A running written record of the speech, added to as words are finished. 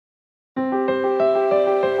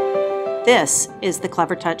This is the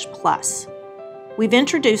Clevertouch Plus. We've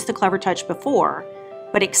introduced the Clevertouch before,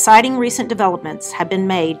 but exciting recent developments have been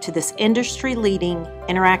made to this industry-leading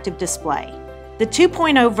interactive display. The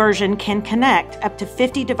 2.0 version can connect up to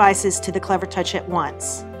 50 devices to the Clevertouch at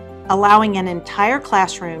once, allowing an entire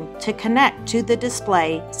classroom to connect to the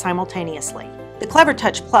display simultaneously. The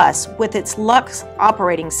Clevertouch Plus, with its Lux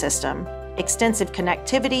operating system, extensive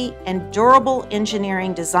connectivity, and durable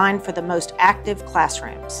engineering designed for the most active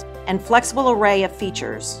classrooms, and flexible array of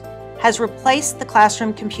features, has replaced the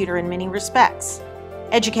classroom computer in many respects.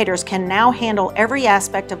 Educators can now handle every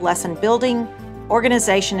aspect of lesson building,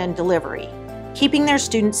 organization, and delivery, keeping their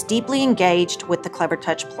students deeply engaged with the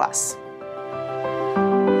Clevertouch Plus.